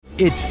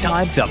It's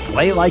time to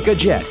play like a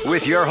Jet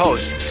with your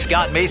host,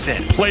 Scott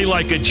Mason. Play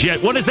like a Jet.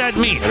 What does that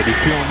mean? Gotta be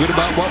feeling good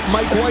about what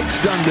Mike White's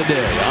done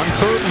today. On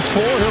 3rd and 4,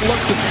 he'll look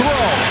to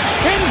throw.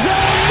 End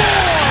zone,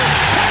 Moore!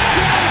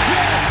 Touchdown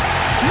Jets!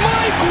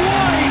 Mike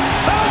White!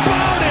 How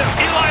about him?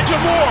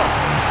 Elijah Moore,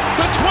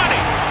 the 20,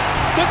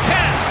 the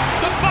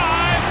 10, the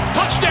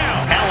 5, touchdown!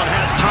 Allen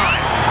has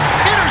time.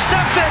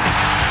 Intercepted!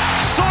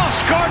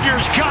 Sauce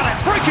Gardner's got it.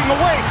 Breaking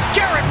away.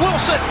 Garrett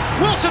Wilson.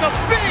 Wilson, a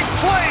big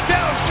play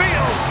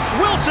downfield.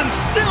 Wilson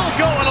still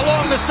going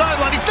along the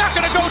sideline. He's not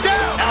going to go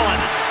down.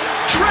 Allen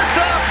tripped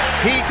up.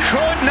 He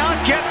could not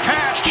get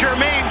past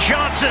Jermaine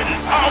Johnson.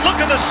 Oh,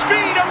 look at the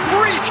speed of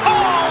Breece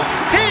Hall.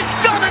 He's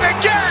done it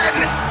again.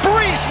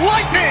 Breece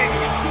Lightning.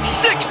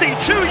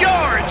 62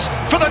 yards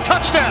for the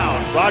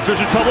touchdown. Rodgers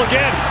in trouble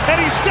again,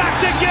 and he's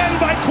sacked again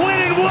by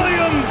Quinnen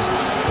Williams.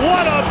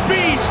 What a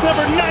beast,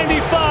 number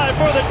 95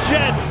 for the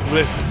Jets.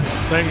 Listen,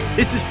 thank you.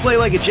 This is Play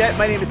Like a Jet.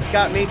 My name is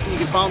Scott Mason. You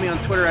can follow me on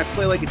Twitter at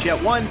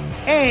PlayLikeAJet1.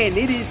 And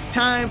it is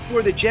time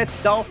for the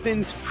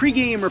Jets-Dolphins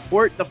pregame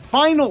report, the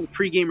final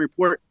pregame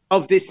report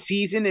of this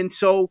season. And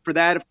so for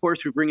that, of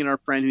course, we bring in our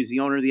friend who's the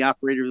owner, the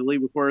operator, the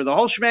lead reporter, the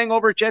whole shebang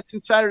over at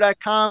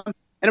JetsInsider.com.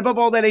 And above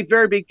all that, a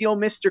very big deal,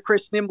 Mr.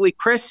 Chris Nimbley.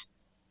 Chris,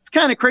 it's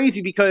kind of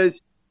crazy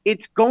because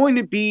it's going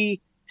to be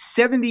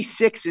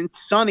 76 and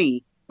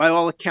sunny by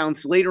all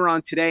accounts later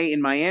on today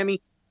in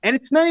Miami. And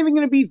it's not even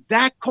going to be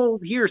that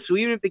cold here. So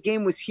even if the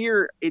game was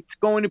here, it's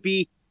going to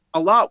be a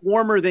lot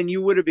warmer than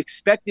you would have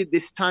expected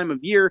this time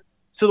of year.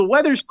 So the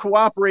weather's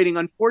cooperating.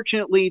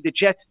 Unfortunately, the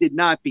Jets did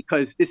not,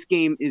 because this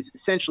game is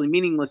essentially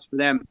meaningless for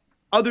them,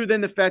 other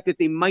than the fact that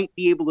they might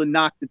be able to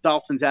knock the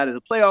Dolphins out of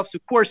the playoffs.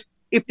 Of course,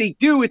 if they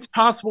do, it's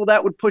possible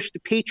that would push the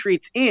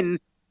Patriots in.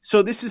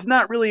 So this is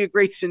not really a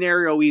great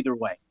scenario either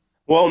way.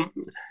 Well,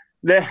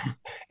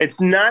 it's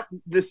not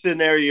the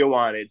scenario you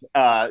wanted.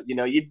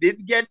 You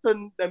did get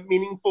the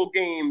meaningful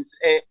games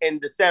in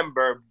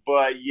December,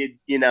 but you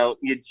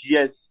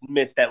just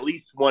missed at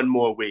least one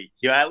more week.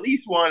 You at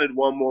least wanted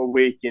one more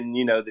week, and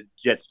the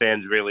Jets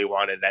fans really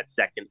wanted that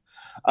second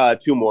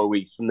 2 more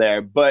weeks from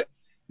there. But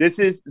this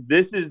is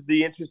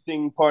the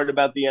interesting part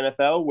about the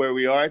NFL, where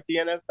we are at the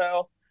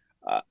NFL.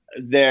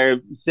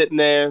 They're sitting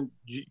there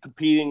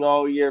competing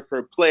all year for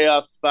a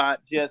playoff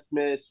spot, just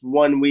missed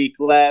 1 week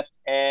left,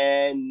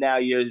 and now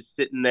you're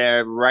sitting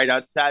there right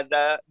outside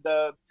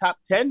the top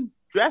 10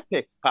 draft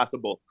picks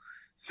possible.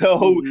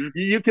 So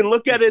you can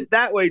look at it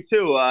that way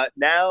too.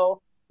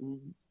 Now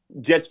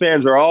Jets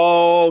fans are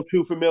all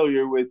too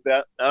familiar with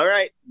that. All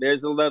right,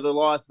 there's another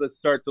loss. Let's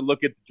start to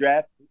look at the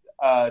draft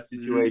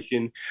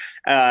situation.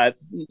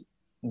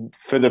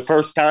 For the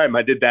first time,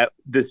 I did that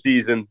this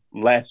season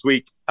last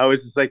week. I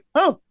was just like,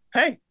 oh,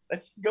 hey,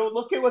 let's go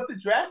look at what the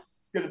draft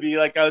is going to be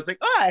like. I was like,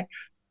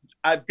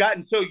 I've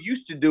gotten so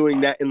used to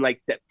doing that in like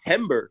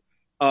September.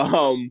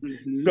 So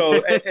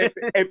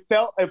it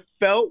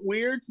felt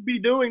weird to be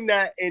doing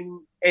that in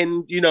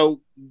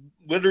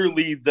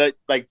literally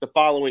the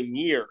following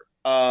year.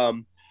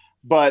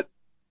 But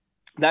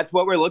that's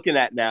what we're looking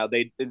at now.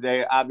 They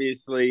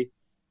obviously,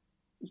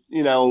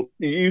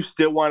 you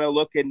still want to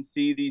look and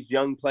see these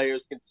young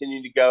players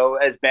continue to go.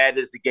 As bad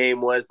as the game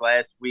was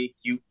last week,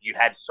 you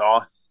had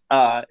Sauce.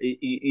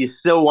 You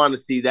still want to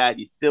see that.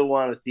 You still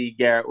want to see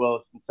Garrett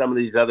Wilson, some of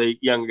these other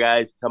young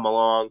guys come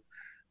along.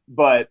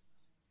 But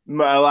a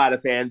lot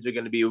of fans are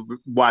going to be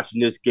watching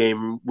this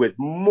game with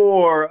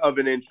more of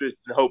an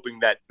interest and hoping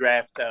that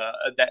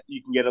that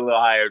you can get a little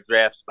higher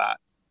draft spot.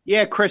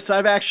 Yeah, Chris,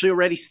 I've actually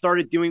already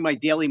started doing my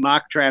daily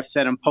mock drafts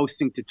that I'm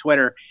posting to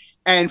Twitter.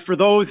 And for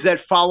those that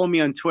follow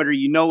me on Twitter,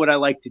 you know what I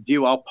like to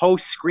do. I'll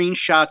post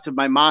screenshots of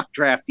my mock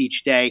draft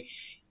each day,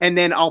 and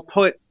then I'll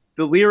put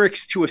the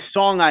lyrics to a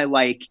song I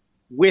like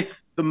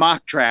with the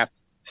mock draft.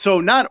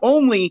 So not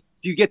only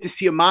do you get to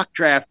see a mock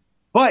draft,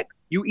 but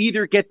you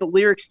either get the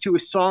lyrics to a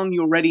song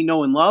you already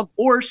know and love,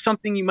 or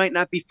something you might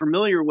not be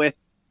familiar with,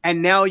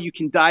 and now you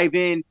can dive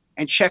in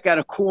and check out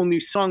a cool new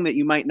song that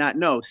you might not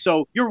know.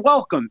 So you're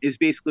welcome is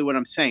basically what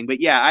I'm saying.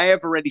 But yeah, I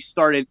have already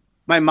started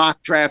my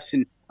mock drafts,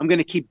 and I'm going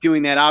to keep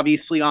doing that,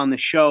 obviously, on the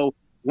show.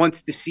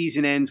 Once the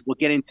season ends, we'll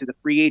get into the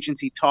free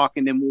agency talk,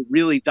 and then we'll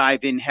really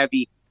dive in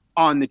heavy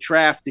on the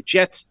draft. The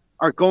Jets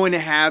are going to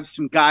have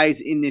some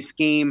guys in this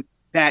game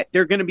that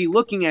they're going to be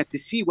looking at to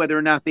see whether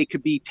or not they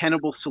could be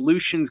tenable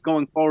solutions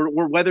going forward,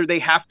 or whether they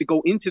have to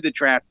go into the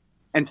draft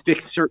and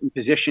fix certain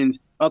positions.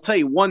 I'll tell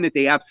you one that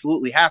they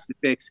absolutely have to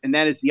fix, and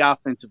that is the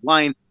offensive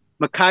line.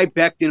 Mekhi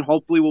Becton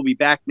hopefully will be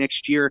back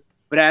next year,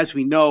 but as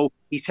we know,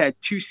 he's had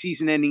 2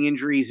 season-ending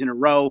injuries in a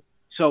row.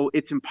 So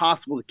it's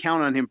impossible to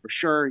count on him for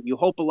sure. You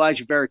hope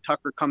Elijah Vera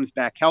Tucker comes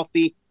back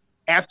healthy.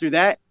 After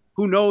that,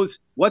 who knows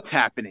what's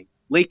happening?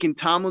 Laken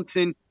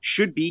Tomlinson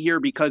should be here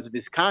because of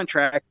his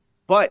contract,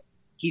 but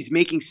he's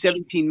making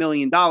 $17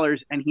 million,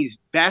 and he's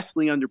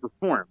vastly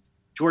underperformed.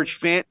 George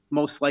Fant,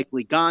 most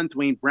likely gone.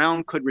 Dwayne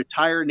Brown could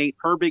retire. Nate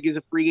Herbig is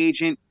a free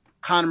agent.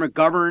 Connor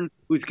McGovern,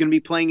 who's going to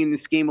be playing in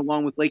this game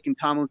along with Laken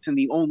Tomlinson,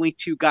 the only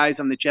 2 guys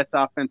on the Jets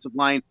offensive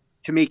line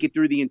to make it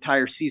through the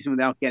entire season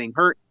without getting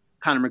hurt.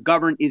 Connor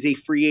McGovern is a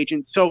free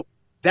agent. So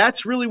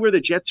that's really where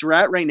the Jets are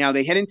at right now.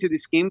 They head into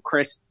this game,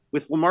 Chris,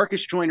 with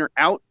LaMarcus Joyner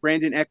out,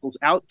 Brandon Echols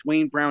out,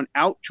 Dwayne Brown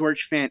out,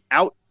 George Fant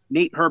out,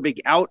 Nate Herbig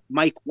out,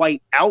 Mike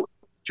White out.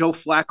 Joe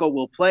Flacco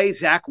will play.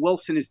 Zach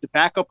Wilson is the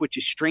backup, which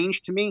is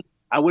strange to me.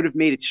 I would have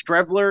made it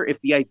Strevler if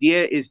the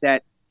idea is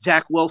that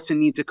Zach Wilson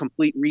needs a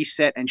complete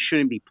reset and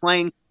shouldn't be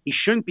playing. He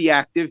shouldn't be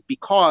active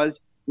because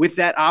with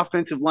that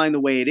offensive line the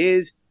way it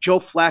is, Joe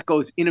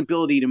Flacco's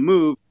inability to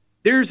move,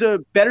 there's a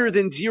better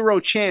than zero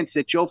chance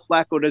that Joe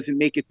Flacco doesn't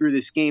make it through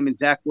this game and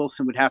Zach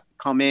Wilson would have to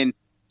come in.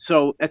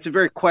 So that's a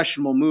very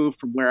questionable move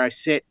from where I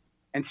sit.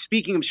 And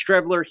speaking of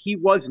Strevler, he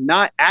was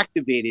not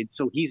activated,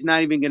 so he's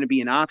not even going to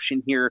be an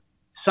option here.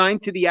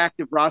 Signed to the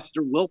active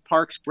roster, Will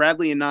Parks,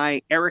 Bradley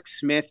Anae, Eric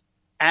Smith,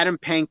 Adam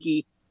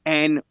Pankey,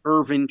 and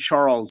Irvin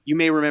Charles. You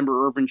may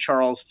remember Irvin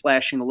Charles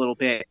flashing a little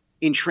bit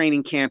in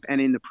training camp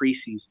and in the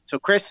preseason. So,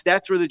 Chris,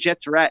 that's where the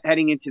Jets are at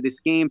heading into this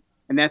game,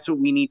 and that's what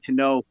we need to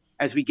know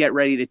as we get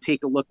ready to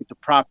take a look at the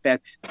prop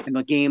bets and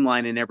the game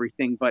line and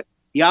everything. But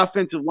the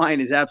offensive line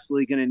is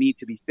absolutely going to need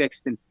to be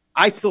fixed, and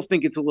I still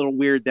think it's a little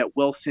weird that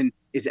Wilson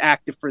is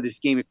active for this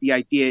game if the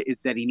idea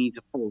is that he needs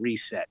a full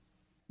reset.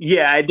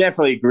 Yeah, I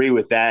definitely agree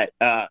with that.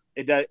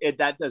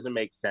 That doesn't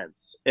make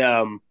sense.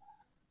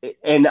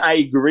 And I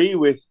agree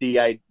with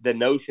the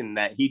notion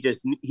that he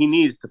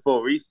needs to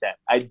full reset.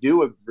 I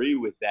do agree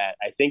with that.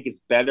 I think it's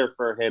better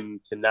for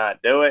him to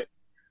not do it.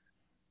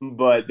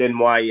 But then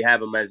why you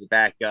have him as a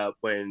backup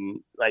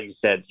when, like you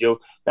said, Joe,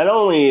 not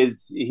only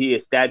is he a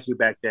statue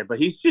back there, but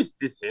he's just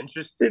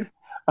disinterested.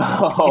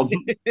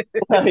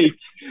 Like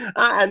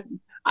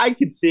I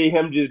could see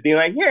him just being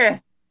like, yeah,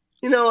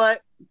 you know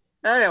what?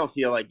 I don't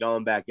feel like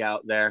going back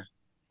out there.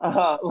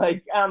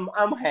 Like I'm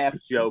half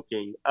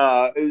joking.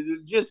 I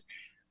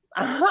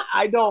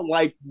don't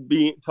like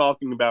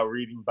talking about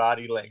reading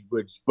body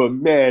language, but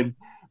man,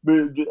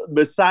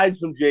 besides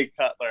from Jay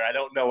Cutler, I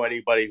don't know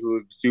anybody who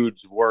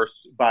exudes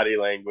worse body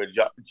language.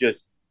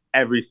 Just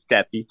every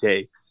step he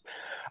takes.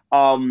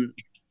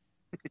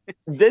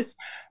 This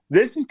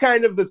is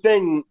kind of the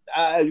thing.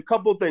 A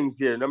couple things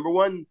here. Number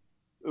one,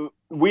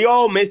 we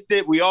all missed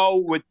it. We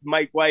all, with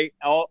Mike White,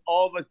 all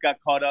of us got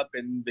caught up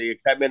in the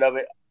excitement of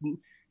it.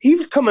 He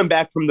was coming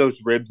back from those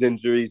ribs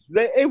injuries.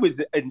 It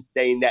was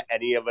insane that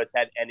any of us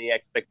had any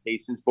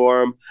expectations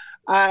for him.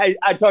 I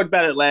talked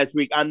about it last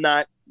week. I'm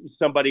not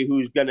somebody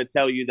who's going to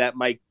tell you that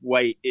Mike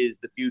White is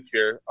the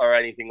future or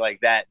anything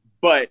like that.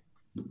 But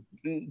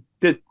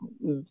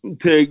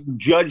to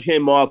judge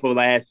him off of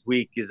last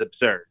week is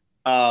absurd.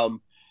 And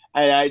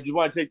I just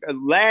want to take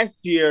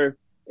last year,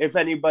 if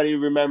anybody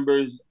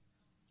remembers,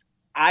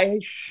 I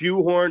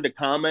shoehorned a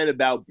comment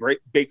about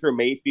Baker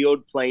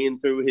Mayfield playing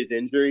through his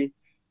injury.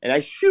 And I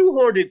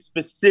shoehorned it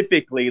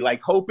specifically,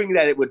 like hoping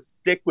that it would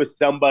stick with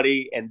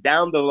somebody and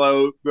down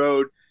the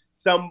road,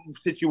 some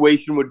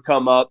situation would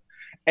come up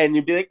and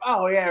you'd be like,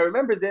 oh, yeah, I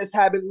remember this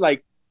happened.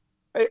 Like,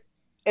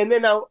 and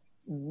then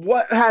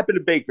what happened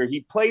to Baker?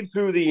 He played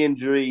through the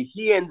injury.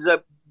 He ends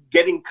up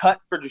getting cut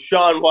for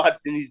Deshaun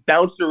Watson. He's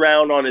bounced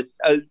around on his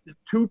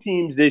two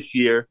teams this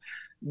year.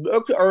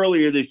 Looked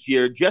earlier this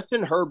year,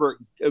 Justin Herbert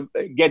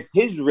gets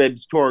his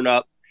ribs torn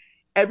up.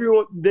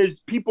 There's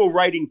people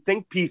writing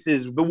think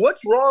pieces, but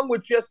what's wrong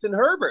with Justin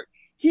Herbert?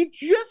 He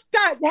just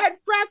had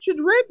fractured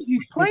ribs.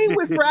 He's playing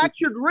with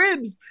fractured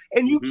ribs,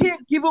 and you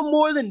can't give him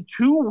more than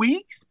 2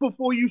 weeks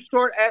before you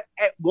start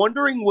at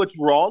wondering what's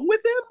wrong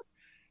with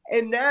him.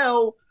 And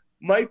now,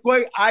 Mike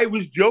White, I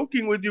was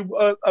joking with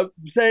you,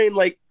 saying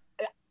like,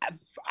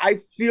 I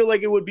feel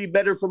like it would be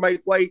better for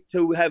Mike White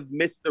to have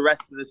missed the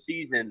rest of the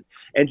season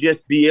and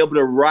just be able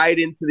to ride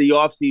into the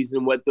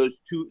offseason with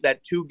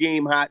that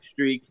 2-game hot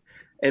streak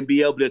and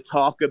be able to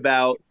talk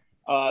about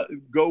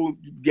go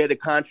get a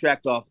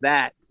contract off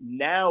that.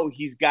 Now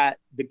he's got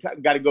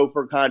to go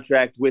for a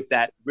contract with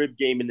that rib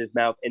game in his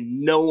mouth,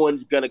 and no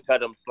one's going to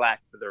cut him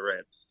slack for the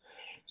ribs.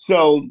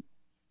 So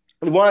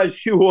I want to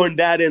shoehorn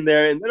that in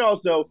there. And then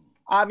also,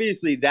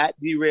 obviously, that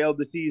derailed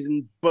the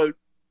season,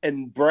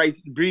 and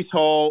Breece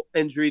Hall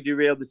injury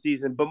derailed the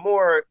season. But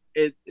more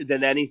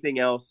than anything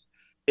else,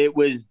 it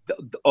was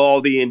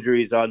all the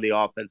injuries on the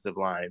offensive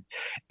line.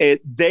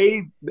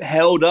 They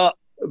held up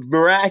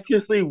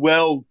miraculously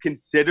well,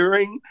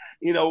 considering,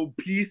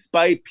 piece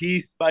by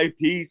piece by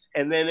piece.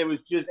 And then it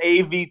was just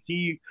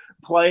AVT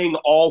playing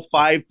all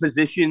 5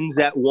 positions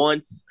at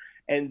once.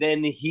 And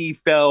then he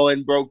fell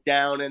and broke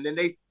down. And then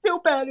they still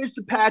managed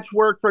to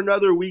patchwork for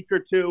another week or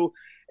two.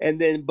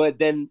 But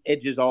then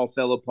it just all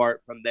fell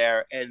apart from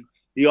there. And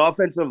the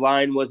offensive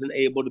line wasn't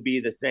able to be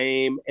the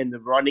same. And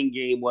the running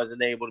game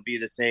wasn't able to be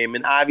the same.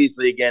 And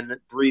obviously, again,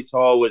 Breece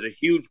Hall was a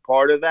huge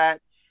part of that.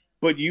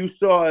 But you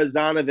saw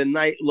Zonovan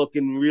Knight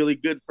looking really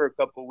good for a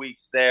couple of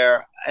weeks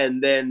there.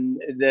 And then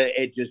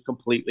it just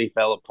completely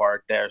fell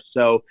apart there.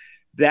 So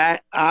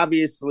that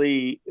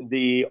obviously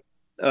the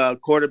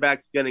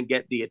quarterback's going to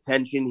get the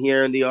attention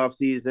here in the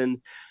offseason.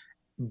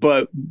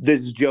 But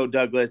this is Joe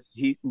Douglas.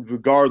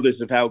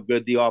 Regardless of how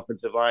good the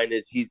offensive line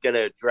is, he's going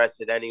to address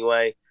it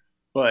anyway.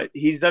 But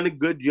he's done a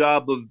good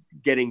job of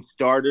getting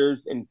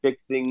starters and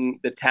fixing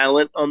the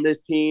talent on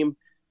this team.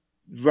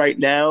 right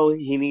now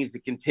he needs to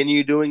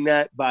continue doing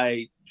that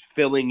by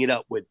filling it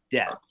up with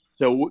depth.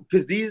 So,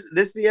 because this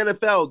is the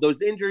NFL,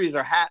 those injuries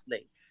are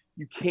happening.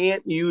 You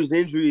can't use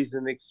injuries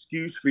as an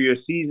excuse for your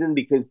season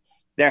because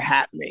they're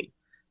happening.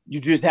 You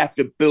just have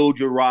to build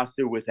your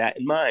roster with that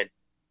in mind.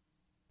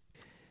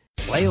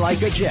 Play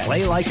like a Jet.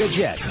 Play like a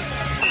Jet.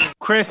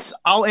 Chris,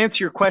 I'll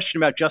answer your question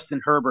about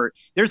Justin Herbert.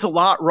 There's a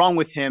lot wrong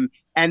with him,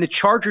 and the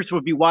Chargers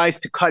would be wise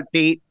to cut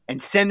bait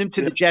and send him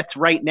to the Jets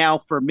right now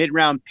for a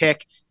mid-round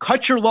pick.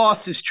 Cut your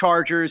losses,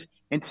 Chargers,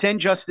 and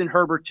send Justin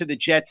Herbert to the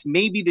Jets.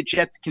 Maybe the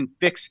Jets can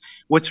fix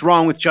what's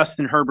wrong with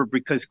Justin Herbert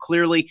because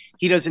clearly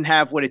he doesn't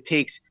have what it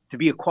takes to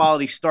be a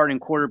quality starting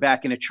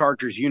quarterback in a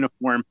Chargers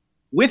uniform.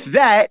 With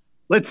that,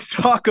 let's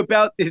talk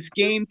about this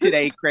game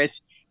today,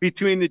 Chris,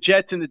 between the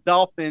Jets and the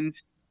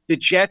Dolphins. The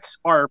Jets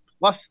are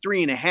plus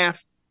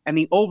 3.5, and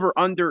the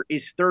over-under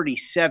is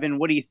 37.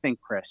 What do you think,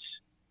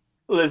 Chris?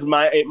 Listen,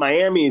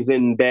 Miami's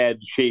in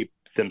bad shape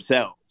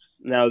themselves.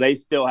 Now, they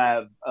still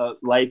have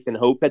life and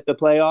hope at the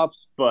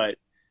playoffs, but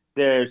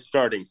they're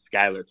starting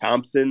Skylar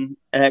Thompson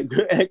at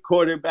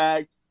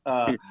quarterback.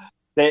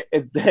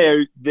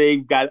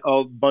 They've got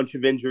a bunch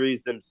of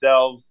injuries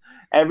themselves.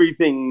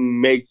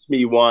 Everything makes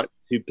me want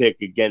to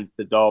pick against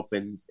the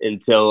Dolphins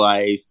until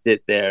I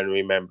sit there and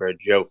remember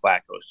Joe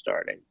Flacco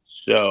starting.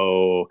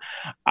 So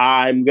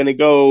I'm going to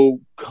go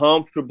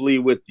comfortably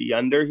with the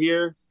under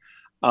here.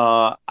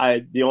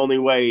 The only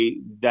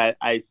way that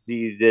I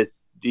see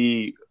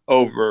the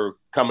over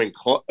coming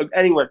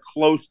anywhere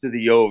close to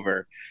the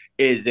over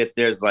is if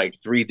there's like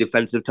 3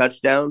 defensive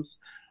touchdowns,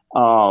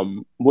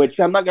 which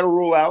I'm not going to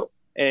rule out.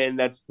 And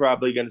that's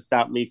probably going to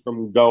stop me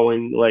from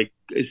going like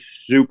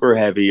super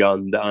heavy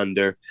on the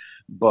under.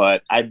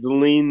 But I'd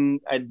lean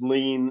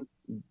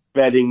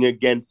betting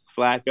against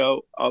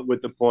Flacco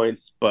with the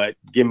points, but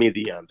give me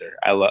the under.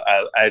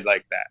 I'd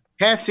like that.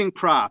 Passing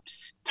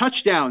props.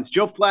 Touchdowns,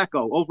 Joe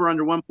Flacco, over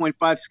under 1.5.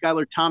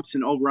 Skylar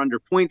Thompson, over under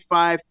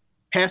 0.5.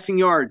 Passing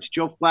yards,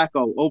 Joe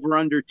Flacco, over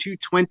under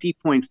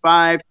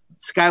 220.5.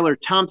 Skylar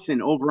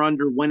Thompson, over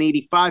under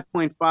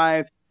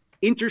 185.5.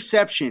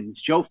 Interceptions,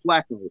 Joe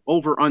Flacco,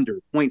 over under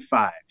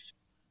 0.5.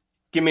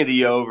 Give me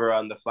the over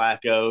on the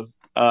Flaccos.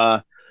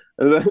 Well,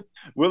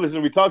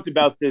 listen, we talked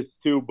about this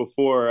too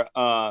before.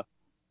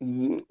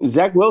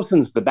 Zach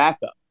Wilson's the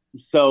backup,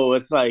 so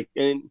it's like,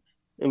 and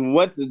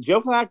what's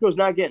Joe Flacco's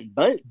not getting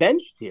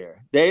benched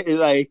here?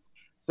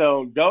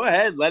 So go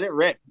ahead, let it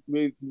rip.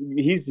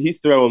 He's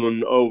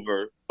throwing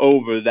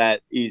over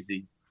that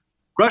easy.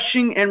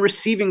 Rushing and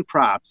receiving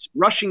props.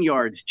 Rushing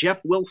yards,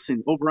 Jeff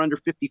Wilson, over under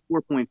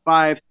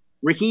 54.5.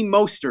 Raheem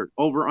Mostert,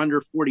 over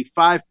under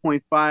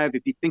 45.5.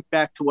 If you think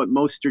back to what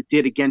Mostert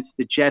did against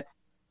the Jets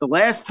the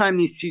last time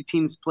these two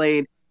teams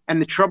played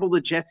and the trouble the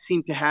Jets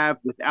seem to have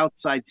with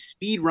outside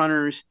speed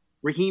runners,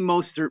 Raheem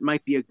Mostert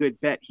might be a good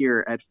bet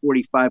here at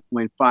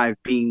 45.5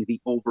 being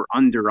the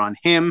over-under on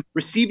him.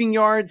 Receiving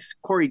yards,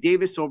 Corey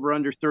Davis, over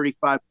under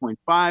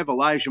 35.5.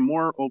 Elijah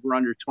Moore, over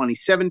under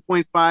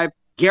 27.5.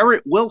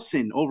 Garrett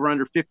Wilson, over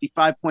under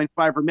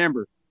 55.5.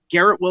 Remember,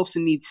 Garrett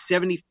Wilson needs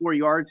 74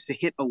 yards to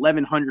hit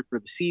 1,100 for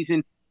the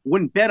season.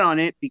 Wouldn't bet on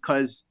it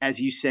because, as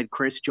you said,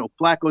 Chris, Joe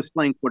Flacco's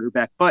playing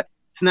quarterback, but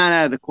it's not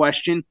out of the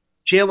question.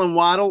 Jalen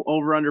Waddle,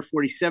 over under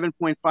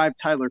 47.5.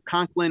 Tyler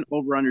Conklin,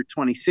 over under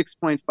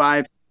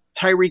 26.5.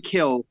 Tyreek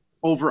Hill,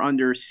 over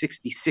under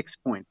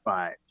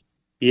 66.5.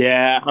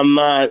 Yeah, I'm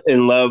not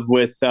in love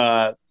with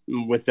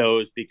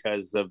those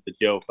because of the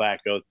Joe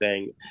Flacco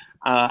thing.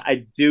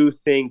 I do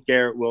think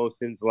Garrett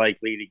Wilson's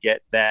likely to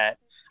get that.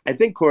 I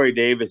think Corey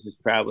Davis is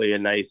probably a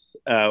nice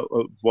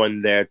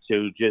one there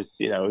too. Just,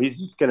 he's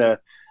just going to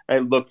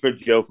look for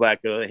Joe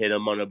Flacco to hit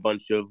him on a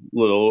bunch of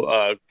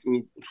little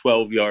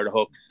 12-yard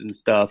hooks and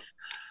stuff.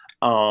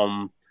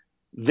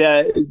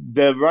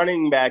 The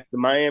running backs, the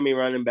Miami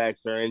running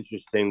backs are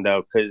interesting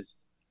though, because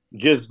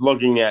just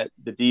looking at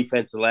the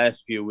defense the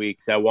last few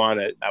weeks, I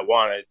want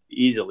to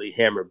easily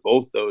hammer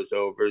both those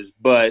overs.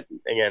 But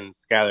again,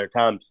 Skylar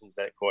Thompson's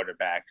at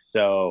quarterback,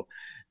 so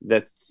the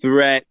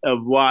threat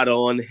of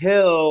Waddle and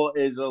Hill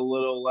is a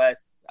little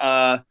less,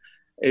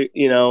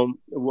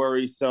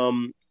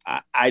 worrisome.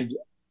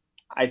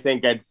 I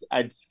think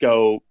I'd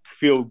go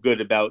feel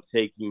good about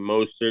taking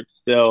Mostert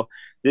still.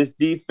 This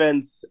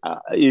defense,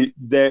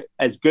 they're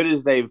as good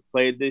as they've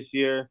played this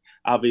year.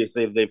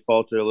 Obviously, they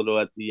faltered a little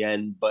at the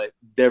end, but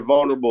they're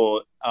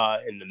vulnerable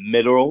in the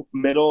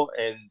middle.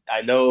 And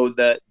I know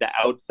that the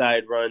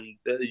outside run,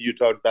 you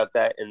talked about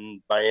that,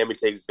 and Miami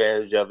takes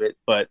advantage of it.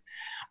 But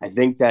I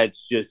think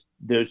that's just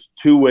there's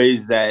 2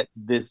 ways that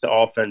this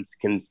offense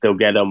can still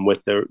get them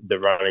with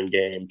the running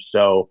game.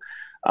 So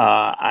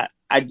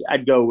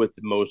I'd go with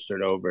the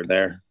Mostert over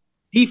there.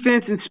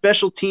 Defense and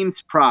special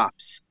teams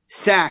props.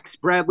 Sacks,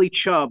 Bradley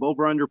Chubb,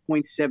 over under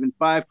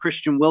 0.75.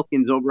 Christian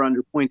Wilkins, over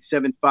under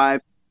 0.75.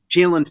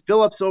 Jalen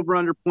Phillips, over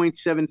under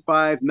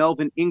 0.75.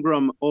 Melvin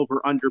Ingram,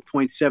 over under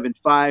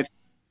 0.75.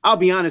 I'll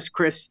be honest,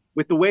 Chris,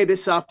 with the way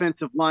this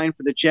offensive line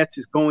for the Jets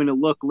is going to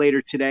look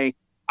later today,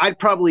 I'd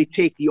probably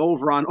take the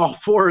over on all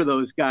 4 of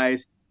those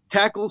guys.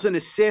 Tackles and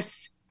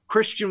assists,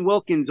 Christian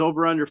Wilkins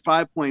over under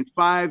 5.5.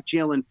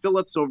 Jalen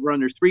Phillips over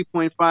under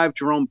 3.5.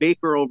 Jerome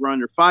Baker over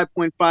under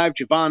 5.5.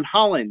 Javon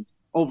Holland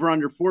over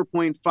under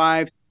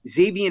 4.5.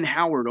 Xavier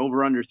Howard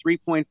over under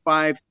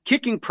 3.5.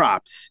 Kicking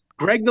props,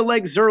 Greg the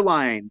Leg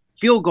Zuerlein.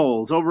 Field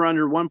goals over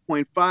under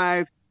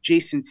 1.5.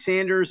 Jason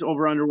Sanders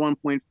over under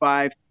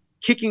 1.5.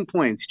 Kicking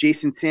points,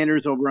 Jason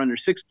Sanders over under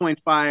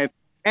 6.5.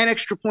 And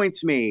extra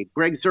points made,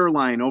 Greg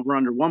Zuerlein over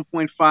under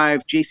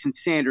 1.5. Jason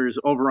Sanders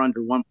over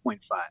under 1.5.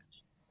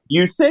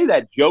 You say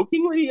that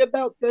jokingly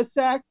about the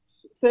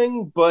sacks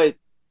thing, but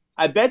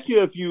I bet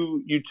you if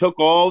you took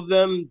all of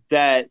them,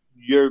 that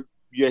you're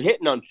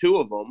hitting on 2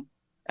 of them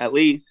at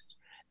least,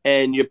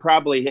 and you're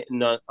probably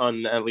hitting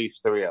on at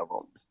least 3 of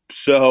them.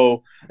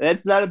 So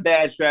that's not a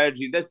bad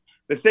strategy. That's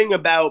the thing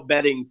about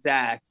betting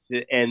sacks,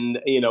 and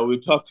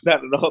we've talked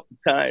about it all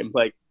the time.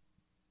 Like,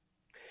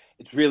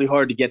 it's really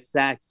hard to get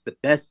sacks. The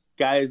best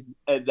guys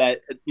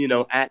that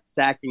at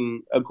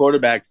sacking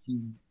quarterbacks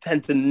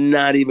tend to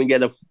not even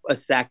get a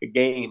sack a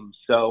game.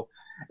 So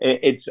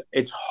it's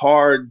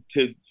hard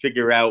to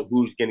figure out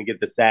who's going to get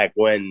the sack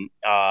when.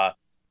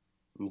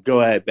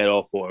 Go ahead, bet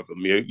all 4 of them.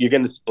 You're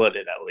going to split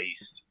it at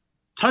least.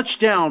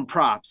 Touchdown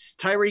props,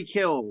 Tyreek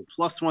Hill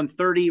plus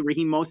 130,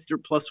 Raheem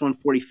Mostert plus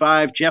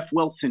 145, Jeff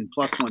Wilson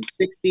plus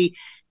 160,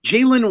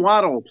 Jalen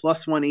Waddle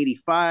plus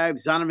 185,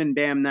 Zonovan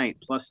Bam Knight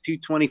plus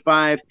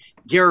 225,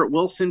 Garrett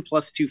Wilson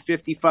plus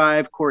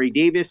 255, Corey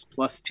Davis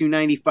plus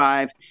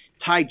 295,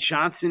 Ty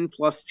Johnson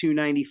plus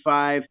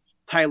 295,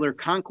 Tyler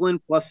Conklin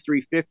plus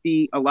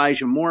 350,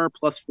 Elijah Moore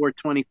plus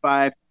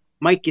 425,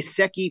 Mike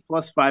Gesicki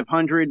plus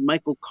 500,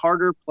 Michael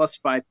Carter plus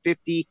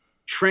 550,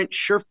 Trent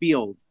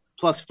Sherfield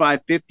plus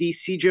 550,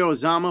 CJ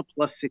Uzomah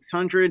plus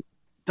 600,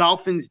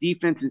 Dolphins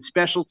defense and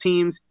special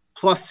teams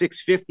plus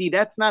 650.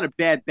 That's not a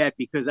bad bet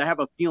because I have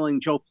a feeling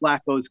Joe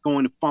Flacco is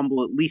going to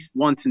fumble at least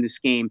once in this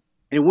game,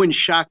 and it wouldn't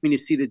shock me to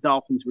see the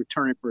Dolphins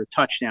return it for a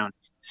touchdown.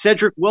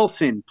 Cedric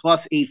Wilson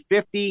plus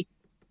 850,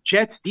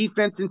 Jets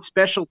defense and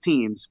special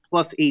teams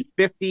plus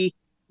 850,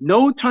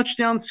 no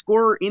touchdown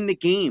scorer in the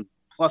game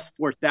plus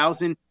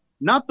 4,000.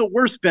 Not the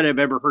worst bet I've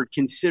ever heard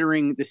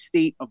considering the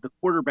state of the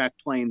quarterback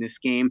play in this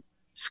game.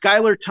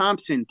 Skylar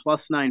Thompson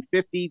plus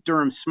 950,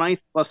 Durham Smythe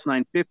plus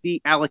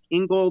 950, Alec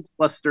Ingold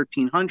plus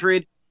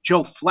 1,300,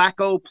 Joe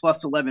Flacco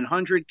plus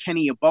 1,100,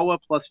 Kenny Yeboah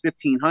plus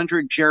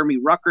 1,500, Jeremy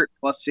Ruckert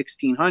plus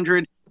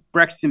 1,600,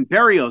 Braxton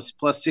Berrios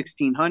plus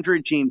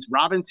 1,600, James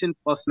Robinson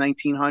plus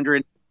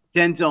 1,900,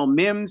 Denzel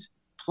Mims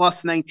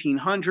plus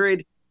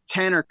 1,900,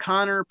 Tanner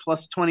Connor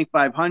plus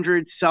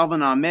 2,500,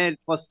 Salvon Ahmed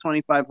plus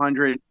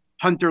 2,500,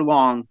 Hunter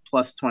Long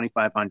plus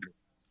 2,500.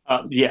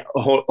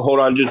 Hold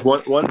on, just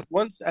once.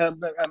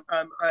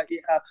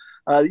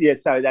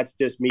 Sorry, that's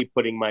just me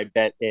putting my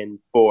bet in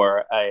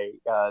for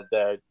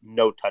the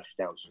no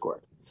touchdown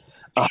score.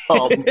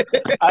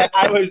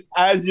 I was,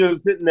 as you were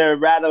sitting there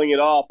rattling it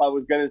off, I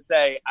was going to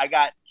say I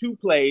got 2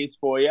 plays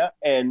for you,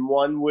 and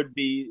one would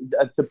be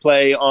to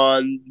play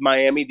on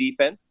Miami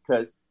defense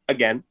because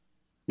again,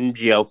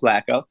 Joe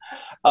Flacco,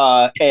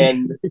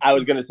 and I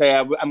was going to say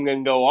I'm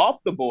going to go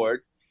off the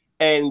board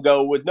and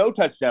go with no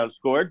touchdown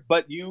scored,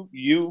 but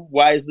you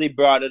wisely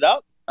brought it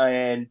up,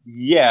 and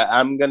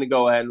I'm going to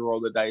go ahead and roll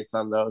the dice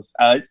on those.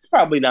 It's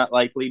probably not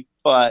likely,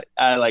 but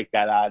I like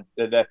that odds.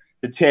 The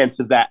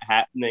chance of that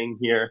happening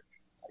here,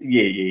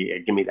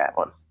 give me that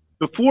one.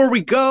 Before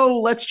we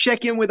go, let's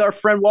check in with our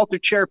friend Walter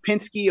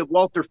Cherepinski of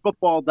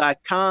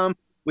WalterFootball.com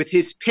with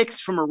his picks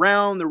from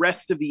around the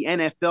rest of the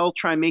NFL.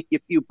 Try and make you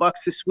a few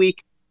bucks this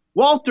week.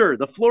 Walter,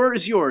 the floor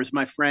is yours,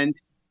 my friend.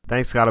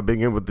 Thanks, Scott. I'll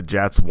begin with the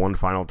Jets one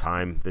final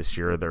time this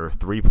year. They're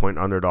 3-point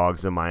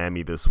underdogs in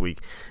Miami this week.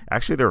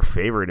 Actually, they're a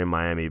favorite in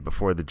Miami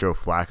before the Joe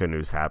Flacco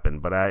news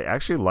happened, but I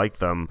actually like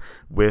them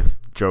with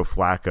Joe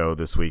Flacco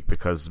this week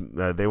because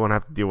they won't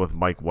have to deal with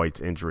Mike White's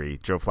injury.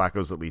 Joe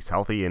Flacco's at least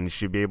healthy and he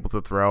should be able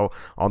to throw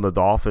on the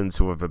Dolphins,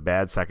 who have a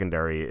bad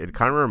secondary. It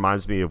kind of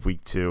reminds me of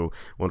week 2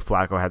 when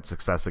Flacco had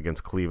success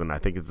against Cleveland. I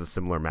think it's a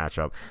similar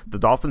matchup. The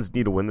Dolphins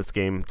need to win this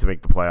game to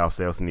make the playoffs.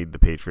 They also need the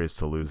Patriots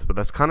to lose, but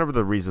that's kind of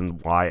the reason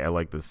why I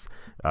like this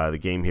the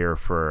game here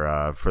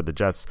for the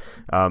Jets.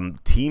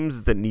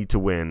 Teams that need to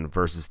win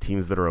versus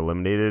teams that are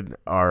eliminated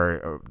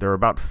they're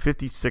about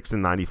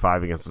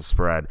 56-95 against the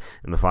spread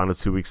in the final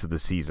 2 weeks of the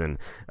season.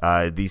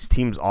 These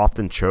teams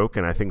often choke,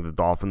 and I think the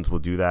Dolphins will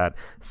do that.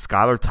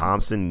 Skylar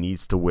Thompson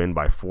needs to win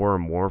by 4 or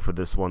more for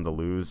this one to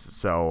lose,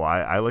 so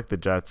I like the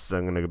Jets.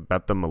 I'm going to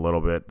bet them a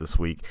little bit this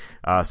week.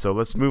 So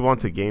let's move on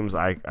to games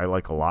I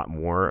like a lot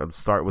more. Let's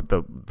start with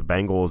the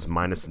Bengals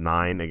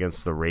 -9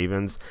 against the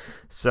Ravens.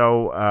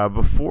 So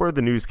before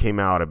the news came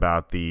out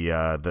about the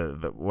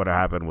what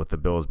happened with the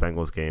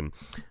Bills-Bengals game,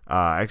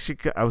 actually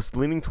I was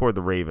leaning toward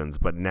the Ravens,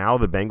 but now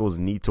the Bengals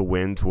need to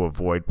win to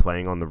avoid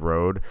playing on the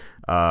road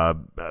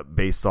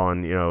based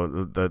on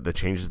the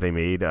changes they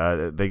made.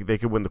 They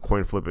could win the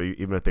coin flip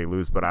even if they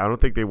lose, but I don't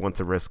think they want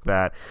to risk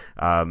that.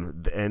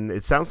 And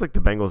it sounds like the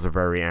Bengals are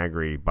very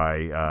angry by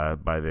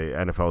the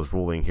NFL's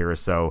ruling here.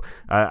 So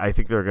I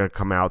think they're going to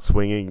come out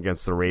swinging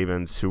against the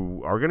Ravens,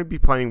 who are going to be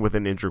playing with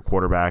an injured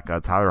quarterback.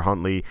 Tyler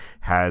Huntley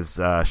has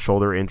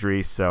shoulder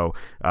injury, so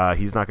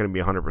he's not going to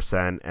be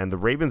 100%. And the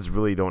Ravens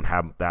really don't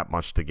have that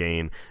much to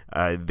gain.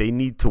 They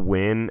need to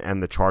win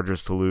and the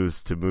Chargers to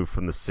lose to move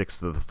from the 6th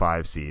to the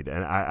 5 seed.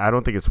 And I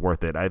don't think it's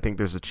worth it. I think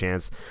there's a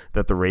chance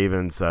that the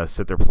Ravens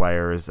sit their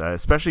players,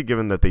 especially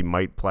given that they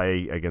might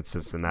play against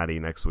Cincinnati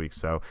next week.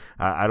 So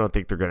I don't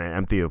think they're going to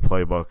empty the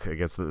playbook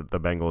against the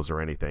Bengals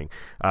or anything.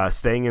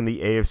 Staying in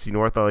the AFC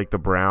North, I like the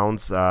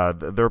Browns.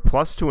 They're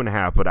plus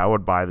 2.5, but I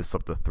would buy this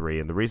up to 3.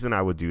 And the reason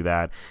I would do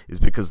that is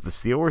because the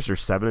Steelers are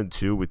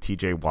 7-2 with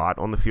TJ Watt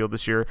on the field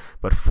this year,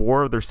 but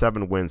 4 of their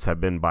 7 wins have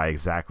been by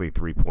exactly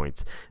 3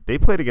 points. They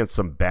played against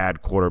some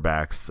bad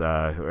quarterbacks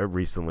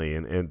recently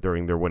and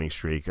during their winning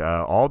streak.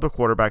 All the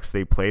quarterbacks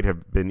they played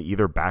have been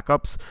either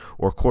backups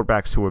or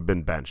quarterbacks who have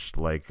been benched,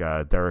 like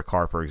Derek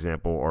Carr, for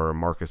example, or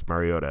Marcus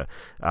Mariota.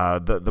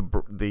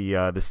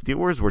 The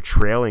Steelers were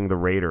trailing the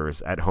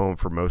Raiders at home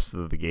for most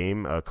of the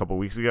game a couple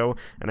weeks ago,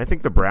 and I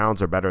think the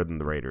Browns are better than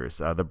the Raiders.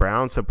 The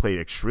Browns have played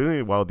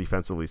extremely well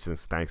defensively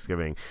since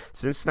Thanksgiving.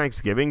 Since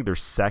Thanksgiving, they're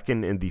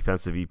second in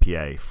defensive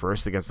EPA,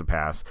 first against the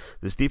pass.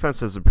 This defense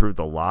has improved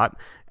a lot,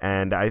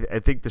 and I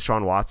think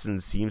Deshaun Watson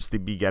seems to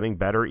be getting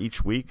better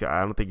each week.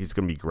 I don't think he's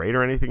going to be great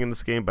or anything in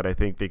this game, but I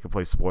think they can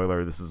play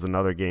spoiler. This is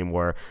another game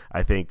where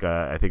I think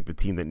the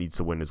team that needs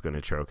to win is going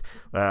to choke.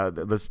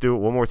 Let's do it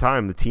one more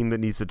time. The team that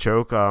needs to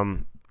choke,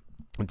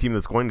 the team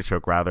that's going to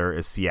choke, rather,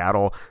 is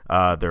Seattle.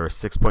 They're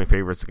 6-point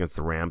favorites against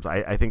the Rams.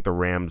 I think the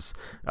Rams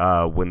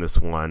win this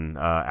one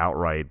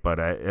outright, but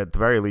at the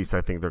very least,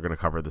 I think they're going to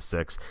cover the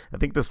 6. I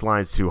think this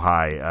line's too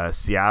high.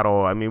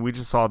 Seattle, I mean, we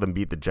just saw them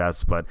beat the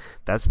Jets, but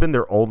that's been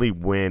their only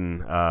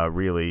win,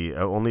 really,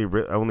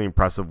 only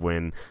impressive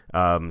win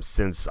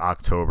since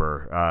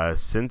October.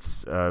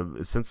 Since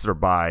their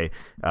bye,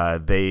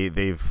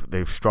 they've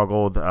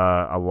struggled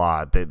a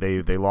lot.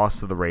 They lost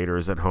to the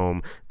Raiders at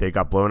home. They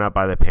got blown out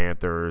by the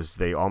Panthers.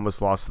 They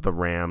almost lost to the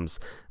Rams.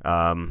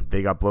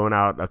 They got blown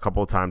out a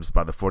couple of times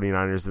by the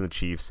 49ers and the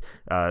Chiefs.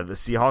 The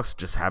Seahawks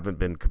just haven't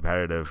been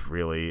competitive,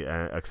 really,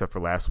 except for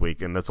last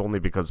week, and that's only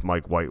because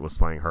Mike White was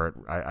playing hurt,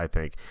 I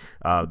think.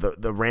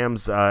 The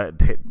Rams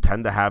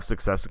tend to have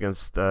success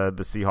against the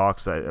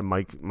Seahawks.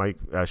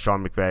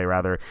 Sean McVay,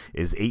 rather,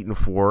 is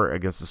 8-4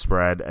 against the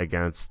spread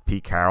against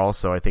Pete Carroll,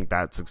 so I think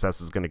that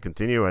success is going to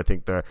continue. I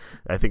think the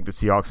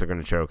Seahawks are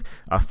going to choke.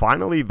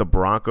 Finally, the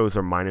Broncos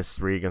are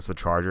 -3 against the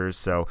Chargers,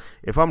 so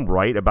if I'm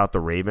right about the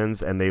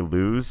Ravens and they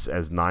lose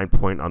as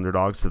 9-point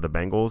underdogs to the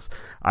Bengals,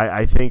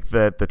 I think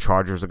that the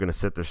Chargers are going to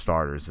sit their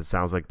starters. It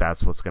sounds like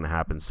that's what's going to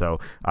happen. So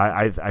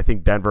I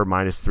think Denver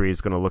 -3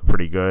 is going to look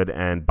pretty good,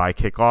 and by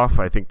kickoff,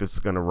 I think this is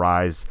going to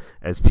rise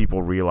as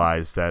people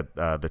realize that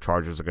the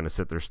Chargers are going to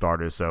sit their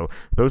starters. So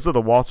those are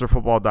the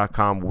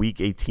WalterFootball.com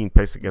Week 18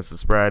 picks against the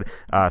spread.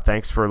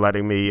 Thanks for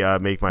letting me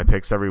make my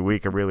picks every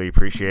week. I really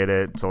appreciate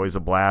it. It's always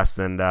a blast,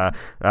 and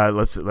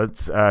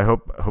let's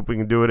hope we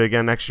can do it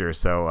again next year.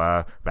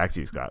 So back to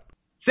you, Scott.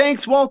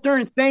 Thanks, Walter,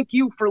 and thank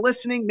you for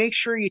listening. Make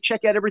sure you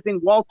check out everything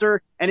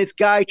Walter and his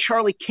guy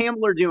Charlie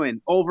Campbell are doing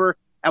over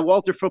at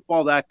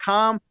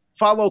WalterFootball.com.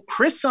 Follow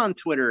Chris on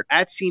Twitter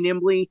at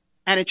CNimbley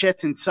and at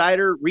Jets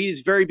Insider. Read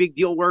his very big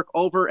deal work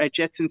over at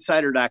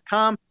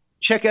JetsInsider.com.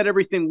 Check out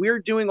everything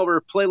we're doing over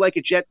at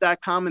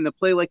PlayLikeAJet.com and the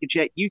Play Like a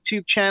Jet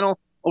YouTube channel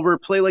over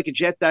at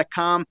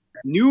PlayLikeAJet.com.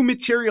 New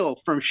material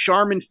from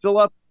Sharman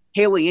Phillip,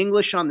 Haley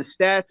English on the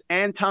stats,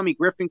 and Tommy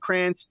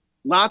Griffinkrantz.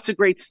 Lots of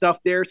great stuff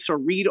there, so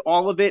read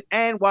all of it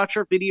and watch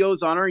our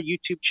videos on our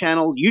YouTube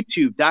channel,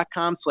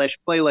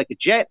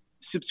 youtube.com/playlikeajet.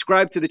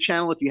 Subscribe to the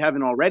channel if you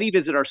haven't already.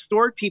 Visit our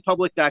store,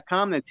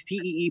 tpublic.com. That's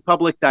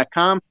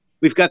teepublic.com.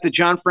 We've got the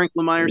John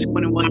Franklin Myers,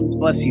 Quinnen Williams,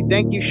 Bless You,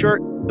 Thank You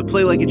shirt, the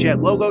Play Like a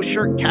Jet logo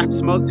shirt,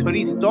 caps, mugs,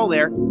 hoodies. It's all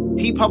there.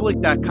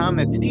 teepublic.com.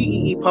 That's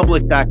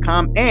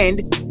teepublic.com.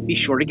 And be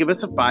sure to give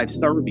us a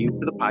 5-star review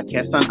for the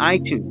podcast on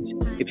iTunes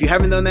if you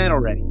haven't done that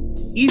already.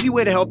 Easy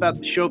way to help out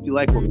the show if you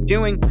like what we're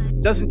doing.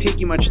 Doesn't take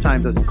you much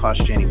time, doesn't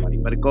cost you any money,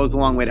 but it goes a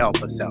long way to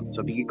help us out.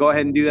 So if you could go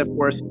ahead and do that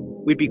for us,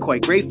 we'd be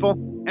quite grateful.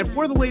 And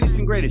for the latest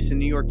and greatest in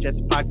New York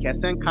Jets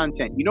podcasts and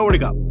content, you know where to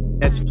go.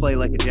 That's Play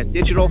Like a Jet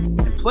Digital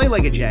and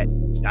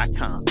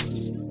PlayLikeAJet.com.